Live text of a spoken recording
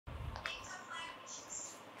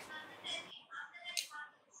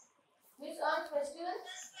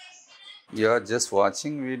You're just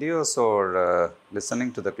watching videos or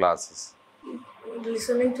listening to the classes?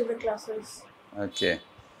 Listening to the classes. Okay.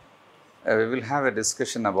 We will have a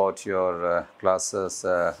discussion about your classes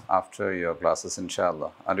after your classes,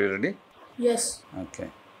 inshallah. Are you ready? Yes. Okay.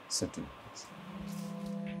 Sit in.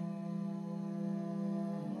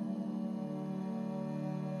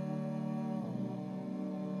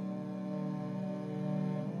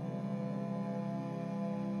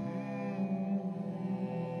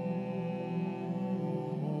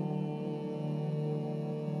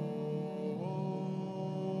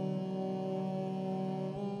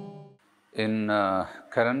 In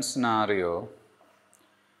current scenario,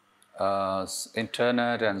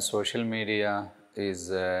 internet and social media is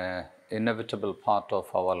an inevitable part of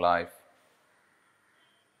our life.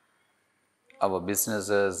 Our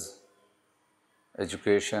businesses,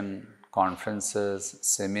 education, conferences,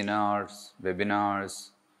 seminars, webinars,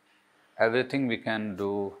 everything we can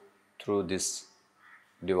do through these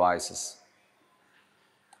devices.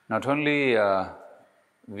 Not only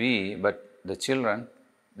we, but the children,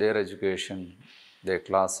 their education, their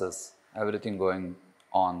classes, everything going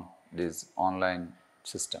on this online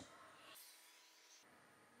system.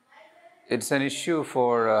 It's an issue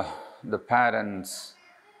for the parents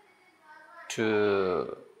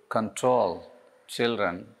to control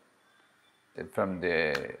children from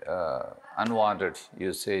the unwanted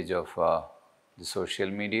usage of the social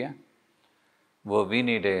media, where we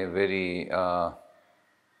need a very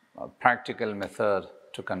practical method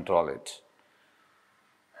to control it.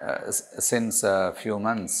 Since a few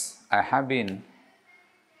months, I have been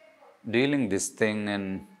dealing this thing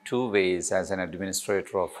in two ways as an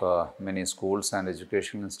administrator of many schools and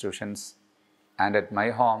educational institutions, and at my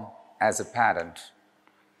home as a parent.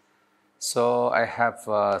 So I have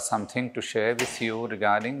something to share with you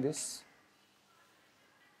regarding this.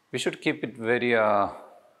 We should keep it very,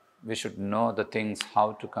 we should know the things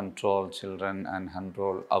how to control children and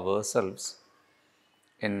control ourselves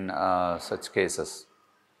in such cases.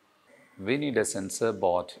 We need a sensor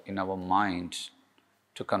board in our mind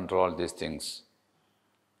to control these things.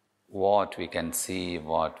 What we can see,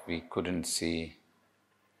 what we couldn't see,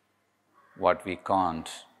 what we can't.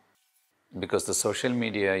 Because the social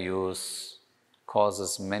media use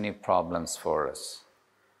causes many problems for us.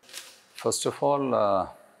 First of all,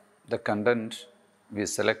 the content we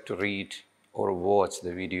select to read or watch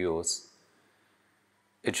the videos,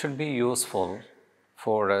 it should be useful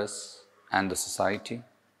for us and the society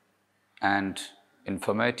and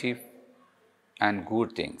informative and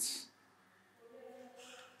good things.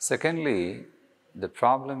 Secondly, the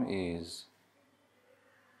problem is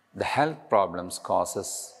the health problems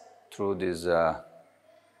causes through this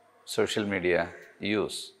social media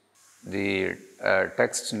use. The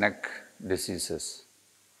text neck diseases.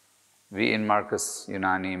 We in Markaz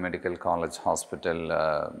Unani Medical College Hospital,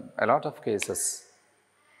 a lot of cases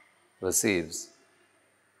receives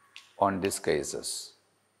on these cases.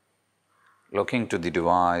 Looking to the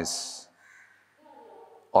device,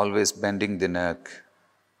 always bending the neck,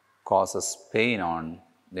 causes pain on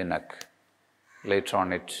the neck. Later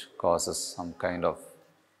on it causes some kind of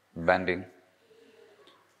bending.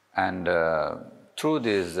 And through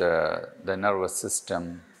this, the nervous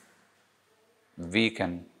system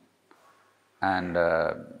weaken, and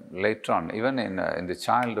later on, even in the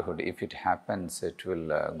childhood, if it happens, it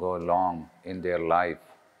will go long in their life,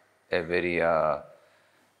 a very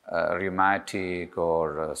rheumatic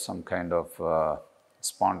or some kind of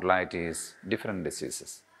spondylitis, different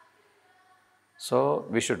diseases. So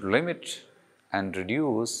we should limit and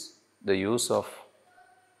reduce the use of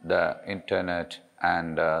the internet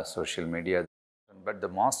and social media. But the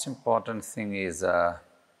most important thing is the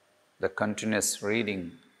continuous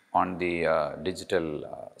reading on the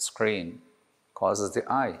digital screen causes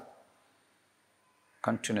the eye.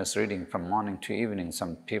 Continuous reading from morning to evening.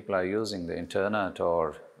 Some people are using the internet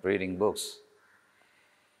or reading books.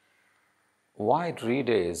 Wide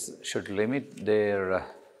readers should limit their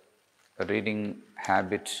reading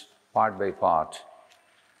habit part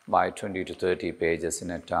by 20 to 30 pages in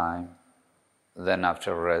a time. Then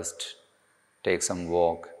after rest, take some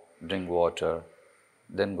walk, drink water,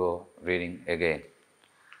 then go reading again.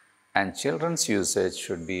 And children's usage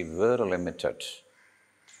should be very limited.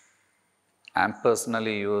 I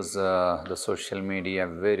personally use the social media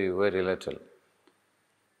very, very little.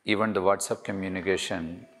 Even the WhatsApp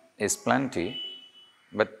communication is plenty,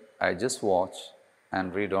 but I just watch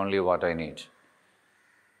and read only what I need.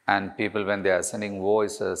 And people, when they are sending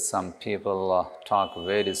voices, some people talk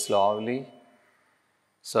very slowly.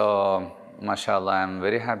 So, mashallah, I am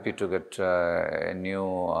very happy to get a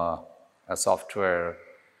new software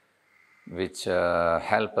which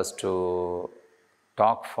help us to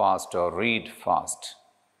talk fast or read fast.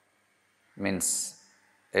 Means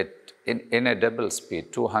it in a double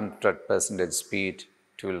speed, 200% speed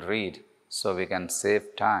it will read, so we can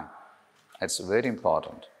save time. It's very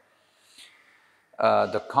important.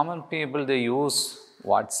 The common people, they use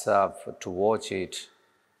WhatsApp to watch it.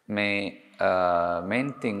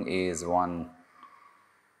 Main thing is one,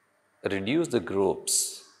 reduce the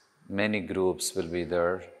groups. Many groups will be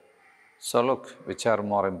there. So look, which are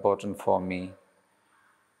more important for me.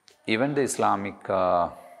 Even the Islamic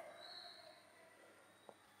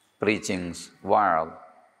preachings, while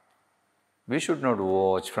we should not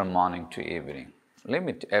watch from morning to evening.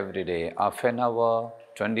 Limit every day, half an hour,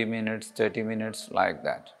 20 minutes, 30 minutes, like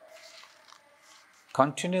that.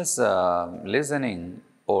 Continuous listening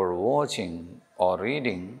or watching or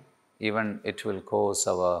reading, even it will cause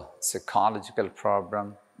our psychological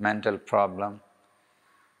problem, mental problem,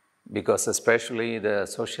 because especially the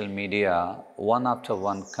social media, one after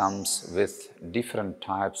one comes with different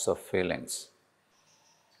types of feelings.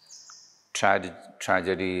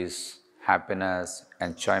 Tragedies, happiness,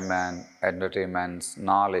 enjoyment, entertainment,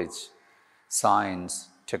 knowledge, science,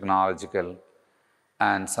 technological,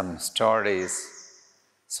 and some stories.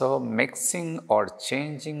 So mixing or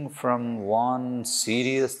changing from one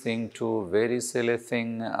serious thing to very silly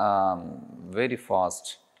thing very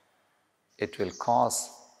fast, it will cause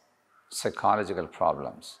psychological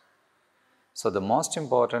problems. So the most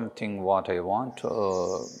important thing what I want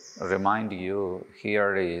to remind you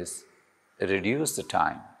here is reduce the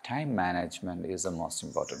time. Time management is the most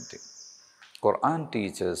important thing. Quran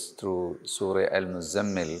teaches through Surah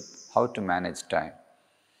Al-Muzammil how to manage time.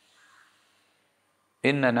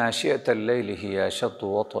 إن ناشئة الليل هي أشد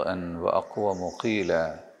وطئا وأقوم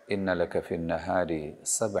قيلا إن لك في النهار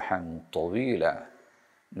سبحا طويلا.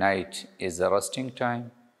 Night is the resting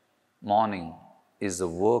time, morning is the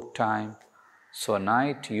work time. So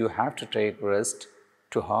night you have to take rest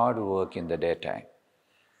to hard work in the daytime.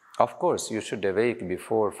 Of course, you should awake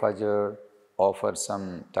before Fajr, offer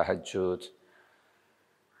some tahajjud.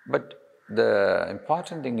 But the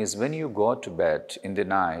important thing is when you go to bed in the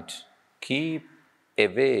night, keep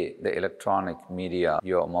away the electronic media,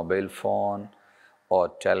 your mobile phone or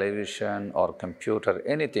television or computer,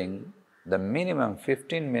 anything, the minimum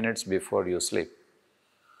 15 minutes before you sleep.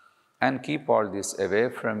 And keep all this away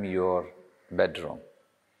from your bedroom.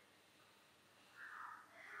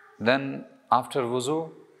 Then after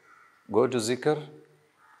wuzu, go to zikr,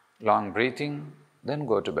 long breathing, then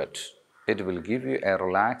go to bed. It will give you a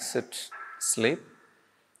relaxed sleep,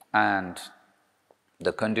 and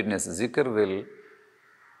the continuous zikr will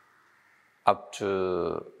up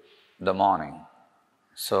to the morning.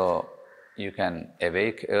 So you can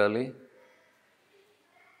awake early,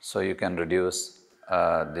 so you can reduce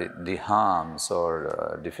the harms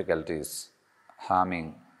or difficulties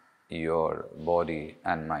harming your body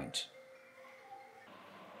and mind.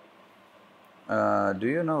 Do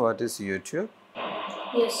you know what is YouTube?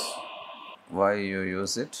 Yes. Why you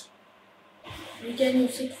use it? We can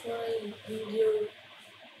use it for video,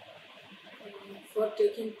 for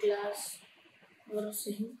taking class, or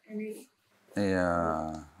seeing any.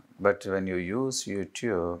 Yeah, but when you use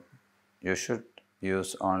YouTube, you should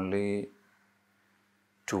use only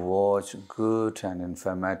to watch good and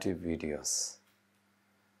informative videos,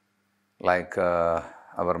 like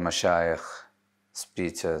our mashayikh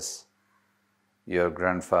speeches, your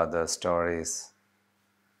grandfather stories,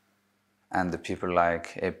 and the people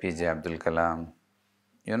like APJ Abdul Kalam.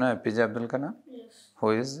 You know APJ Abdul Kalam? Yes.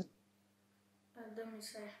 Who is it? The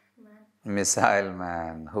missile man. Missile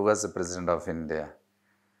man, who was the president of India.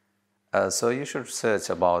 So you should search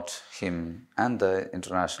about him and the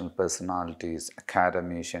international personalities,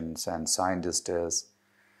 academicians and scientists,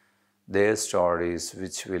 their stories,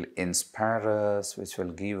 which will inspire us, which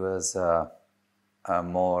will give us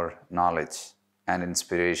more knowledge and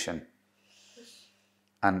inspiration.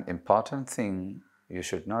 An important thing, you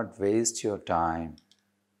should not waste your time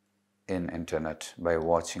in internet by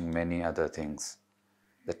watching many other things.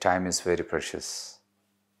 The time is very precious.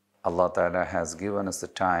 Allah Ta'ala has given us the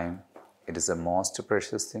time. It is the most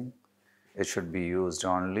precious thing. It should be used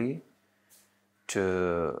only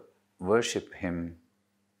to worship Him,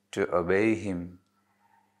 to obey Him,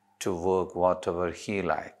 to work whatever He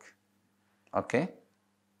like. Okay?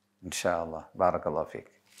 Inshallah. Barakallah fiqh.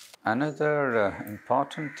 Another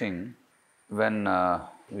important thing, when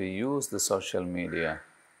we use the social media,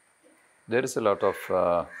 there is a lot of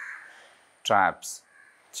traps,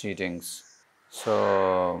 cheatings.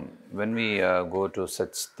 So when we go to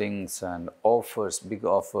such things and offers, big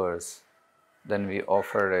offers, then we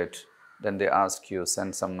offer it, then they ask you,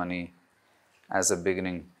 send some money. as a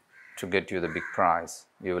beginning to get you the big prize.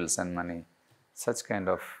 You will send money. Such kind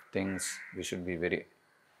of things, we should be very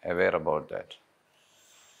aware about that.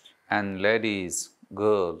 And ladies,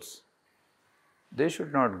 girls, they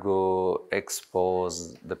should not go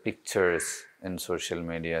expose the pictures in social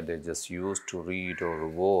media they just used to read or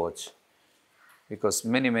watch. Because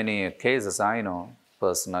many cases I know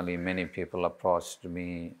personally, many people approached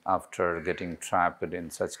me after getting trapped in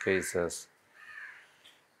such cases.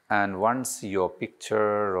 And once your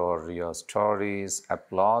picture or your story is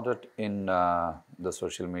uploaded in the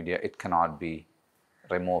social media, it cannot be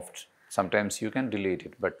removed. Sometimes you can delete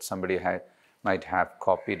it, but somebody might have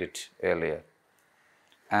copied it earlier.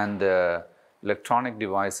 And the electronic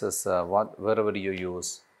devices, wherever you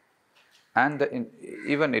use, and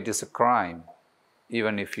even it is a crime.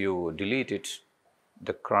 Even if you delete it,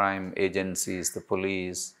 the crime agencies, the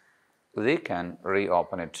police, they can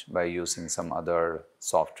reopen it by using some other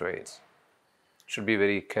softwares. Should be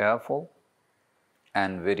very careful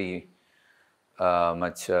and very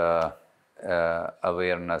much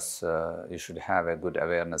awareness. You should have a good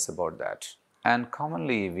awareness about that. And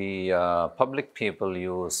commonly, we public people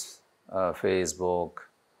use Facebook,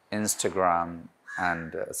 Instagram,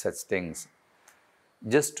 and such things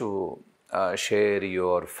just to share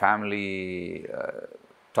your family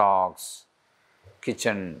talks,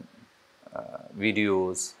 kitchen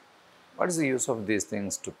videos. What is the use of these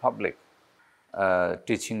things to public?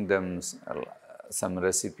 Teaching them some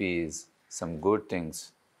recipes, some good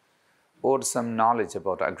things, or some knowledge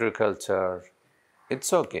about agriculture,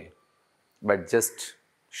 it's okay. But just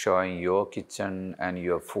showing your kitchen and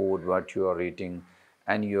your food, what you are eating,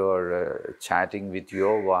 and you're chatting with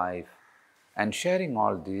your wife, and sharing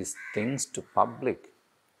all these things to public,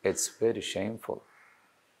 it's very shameful.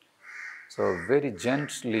 So very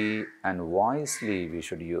gently and wisely we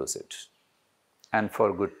should use it. And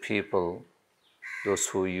for good people, those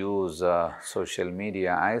who use social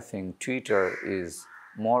media, I think Twitter is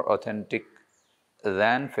more authentic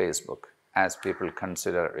than Facebook, as people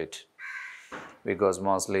consider it. Because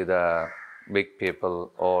mostly the big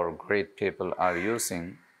people or great people are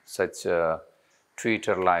using such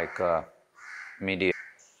Twitter-like media.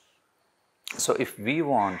 So if we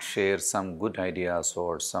want to share some good ideas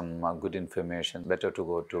or some good information, better to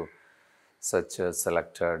go to such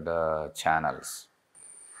selected channels.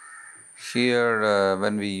 Here,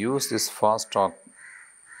 when we use this fast talk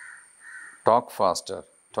faster.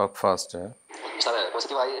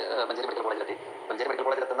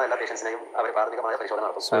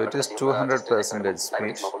 So it is 200%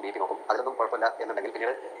 speed.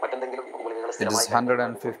 It is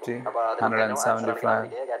 150,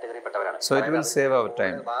 175. So it will save our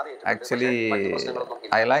time. Actually,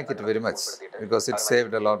 I like it very much because it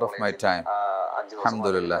saved a lot of my time.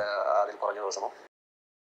 Alhamdulillah.